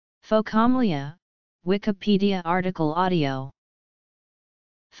Phocomelia, Wikipedia article audio.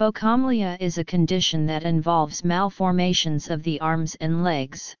 Phocomelia is a condition that involves malformations of the arms and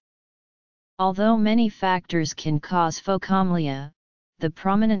legs. Although many factors can cause phocomelia, the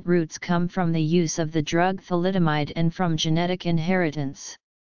prominent roots come from the use of the drug thalidomide and from genetic inheritance.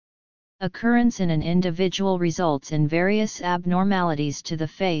 Occurrence in an individual results in various abnormalities to the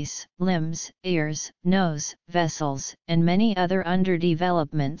face, limbs, ears, nose, vessels, and many other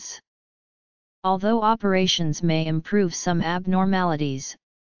underdevelopments. Although operations may improve some abnormalities,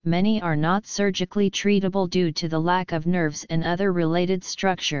 many are not surgically treatable due to the lack of nerves and other related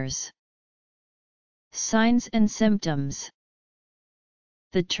structures. Signs and symptoms.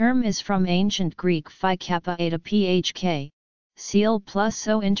 The term is from ancient Greek phi kappa eta phk, seal plus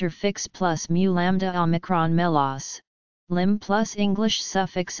o interfix plus mu lambda omicron melos, limb plus English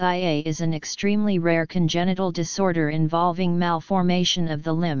suffix ia is an extremely rare congenital disorder involving malformation of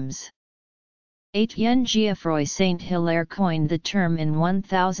the limbs. Etienne Geoffroy Saint Hilaire coined the term in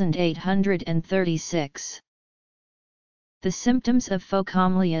 1836. The symptoms of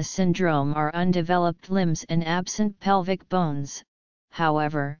Phocomelia syndrome are undeveloped limbs and absent pelvic bones.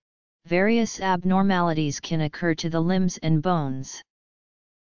 However, various abnormalities can occur to the limbs and bones.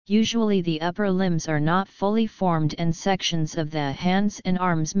 Usually the upper limbs are not fully formed and sections of the hands and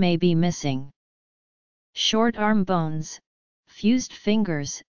arms may be missing. Short arm bones, fused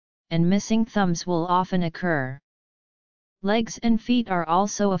fingers, and missing thumbs will often occur. Legs and feet are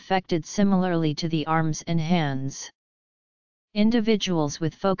also affected similarly to the arms and hands. Individuals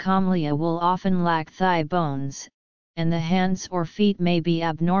with phocomelia will often lack thigh bones, and the hands or feet may be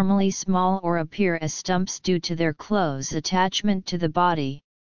abnormally small or appear as stumps due to their close attachment to the body.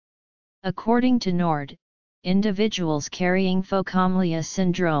 According to Nord, individuals carrying Phocomelia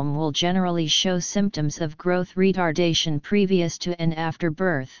syndrome will generally show symptoms of growth retardation previous to and after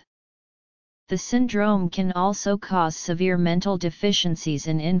birth. The syndrome can also cause severe mental deficiencies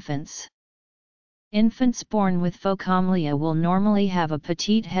in infants. Infants born with phocomelia will normally have a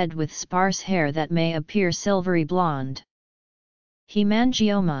petite head with sparse hair that may appear silvery blonde.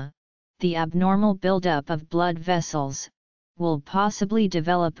 Hemangioma, the abnormal buildup of blood vessels, will possibly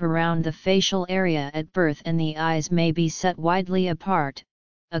develop around the facial area at birth and the eyes may be set widely apart,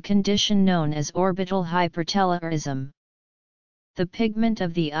 a condition known as orbital hypertelorism. The pigment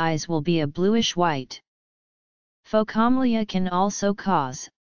of the eyes will be a bluish-white. Phocomelia can also cause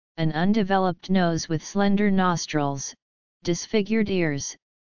an undeveloped nose with slender nostrils, disfigured ears,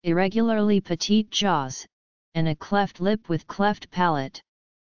 irregularly petite jaws, and a cleft lip with cleft palate.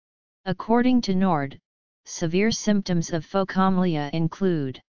 According to Nord, severe symptoms of phocomelia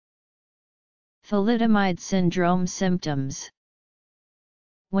include thalidomide syndrome symptoms.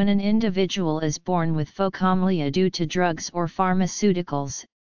 When an individual is born with phocomelia due to drugs or pharmaceuticals,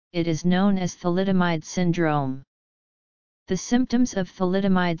 it is known as thalidomide syndrome. The symptoms of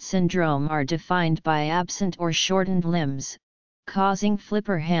thalidomide syndrome are defined by absent or shortened limbs, causing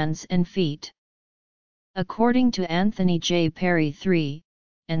flipper hands and feet. According to Anthony J. Perry III,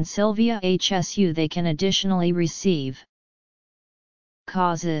 and Sylvia HSU, they can additionally receive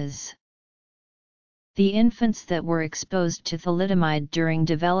causes. The infants that were exposed to thalidomide during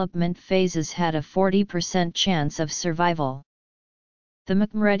development phases had a 40% chance of survival. The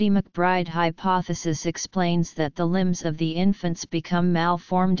McMurray-McBride hypothesis explains that the limbs of the infants become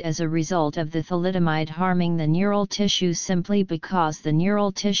malformed as a result of the thalidomide harming the neural tissue simply because the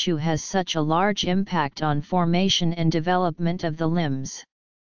neural tissue has such a large impact on formation and development of the limbs.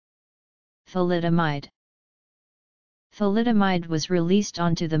 Thalidomide. Thalidomide was released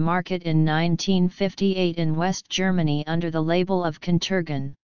onto the market in 1958 in West Germany under the label of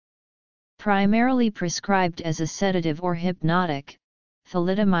Contergan. Primarily prescribed as a sedative or hypnotic,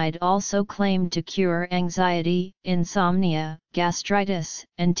 thalidomide also claimed to cure anxiety, insomnia, gastritis,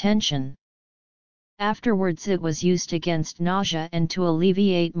 and tension. Afterwards it was used against nausea and to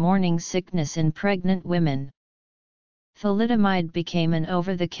alleviate morning sickness in pregnant women. Thalidomide became an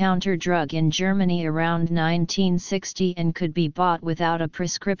over-the-counter drug in Germany around 1960 and could be bought without a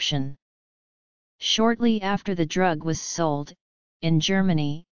prescription. Shortly after the drug was sold, in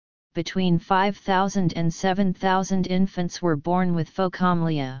Germany, between 5,000 and 7,000 infants were born with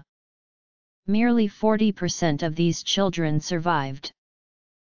phocomelia. Merely 40% of these children survived.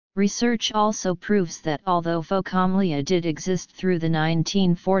 Research also proves that although phocomelia did exist through the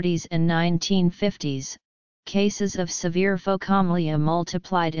 1940s and 1950s, cases of severe phocomelia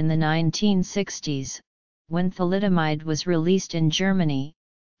multiplied in the 1960s. When thalidomide was released in Germany,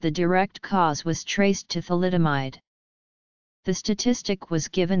 the direct cause was traced to thalidomide. The statistic was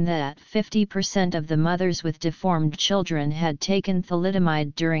given that 50% of the mothers with deformed children had taken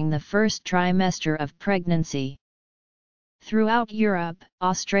thalidomide during the first trimester of pregnancy. Throughout Europe,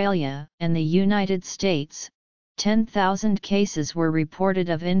 Australia, and the United States, 10,000 cases were reported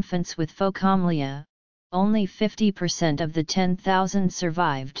of infants with Phocomelia. Only 50% of the 10,000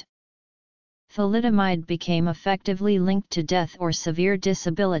 survived. Thalidomide became effectively linked to death or severe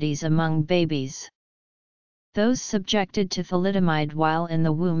disabilities among babies. Those subjected to thalidomide while in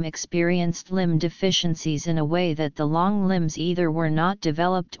the womb experienced limb deficiencies in a way that the long limbs either were not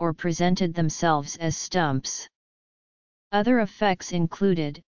developed or presented themselves as stumps. Other effects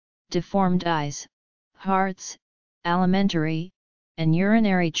included deformed eyes, hearts, alimentary, and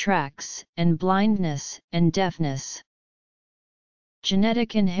urinary tracts, and blindness and deafness.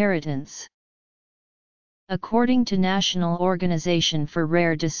 Genetic inheritance. According to National Organization for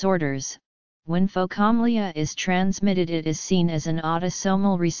Rare Disorders, when Phocomelia is transmitted, it is seen as an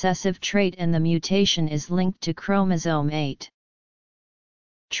autosomal recessive trait and the mutation is linked to chromosome 8.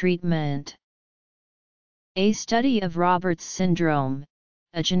 Treatment. A study of Robert's syndrome,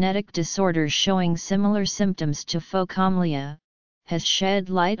 a genetic disorder showing similar symptoms to Phocomelia, has shed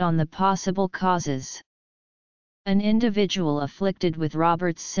light on the possible causes. An individual afflicted with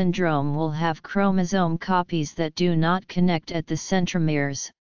Robert's syndrome will have chromosome copies that do not connect at the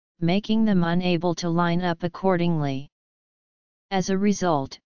centromeres, making them unable to line up accordingly. As a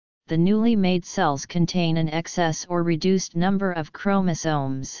result, the newly made cells contain an excess or reduced number of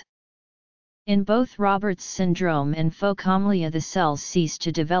chromosomes. In both Robert's syndrome and Phocomelia, the cells cease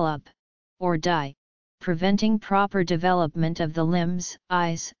to develop, or die, preventing proper development of the limbs,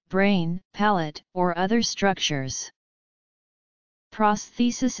 eyes, brain, palate, or other structures.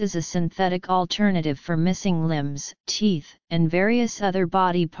 Prosthesis is a synthetic alternative for missing limbs, teeth, and various other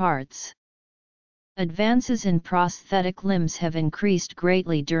body parts. Advances in prosthetic limbs have increased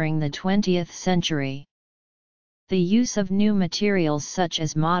greatly during the 20th century. The use of new materials such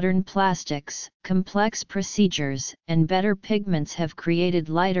as modern plastics, complex procedures, and better pigments have created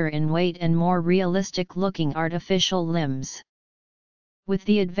lighter in weight and more realistic-looking artificial limbs. With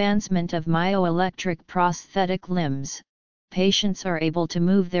the advancement of myoelectric prosthetic limbs, patients are able to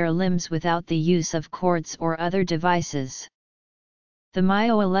move their limbs without the use of cords or other devices. The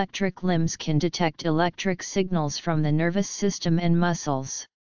myoelectric limbs can detect electric signals from the nervous system and muscles.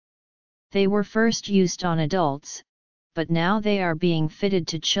 They were first used on adults, but now they are being fitted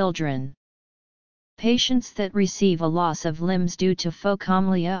to children. Patients that receive a loss of limbs due to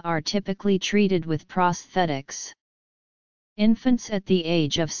Phocomelia are typically treated with prosthetics. Infants at the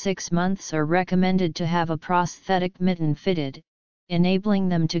age of 6 months are recommended to have a prosthetic mitten fitted, enabling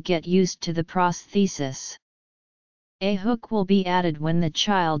them to get used to the prosthesis. A hook will be added when the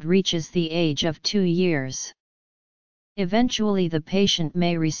child reaches the age of 2 years. Eventually the patient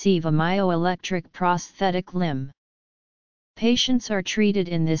may receive a myoelectric prosthetic limb. Patients are treated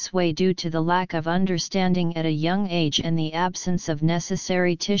in this way due to the lack of understanding at a young age and the absence of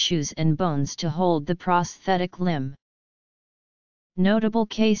necessary tissues and bones to hold the prosthetic limb. Notable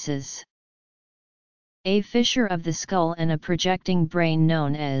cases: a fissure of the skull and a projecting brain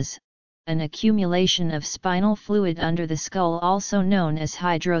known as an accumulation of spinal fluid under the skull, also known as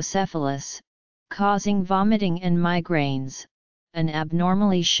hydrocephalus, causing vomiting and migraines, an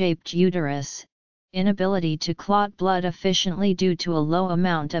abnormally shaped uterus, inability to clot blood efficiently due to a low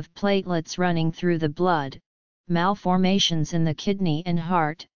amount of platelets running through the blood, malformations in the kidney and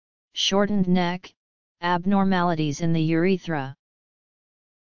heart, shortened neck, abnormalities in the urethra.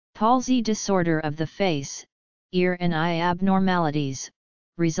 Palsy, disorder of the face, ear and eye abnormalities,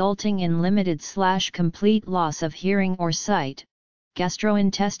 resulting in limited/complete loss of hearing or sight,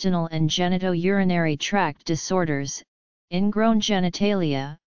 gastrointestinal and genitourinary tract disorders, ingrown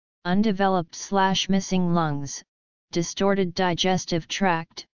genitalia, undeveloped/missing lungs, distorted digestive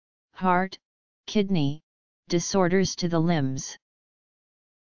tract, heart, kidney, disorders to the limbs.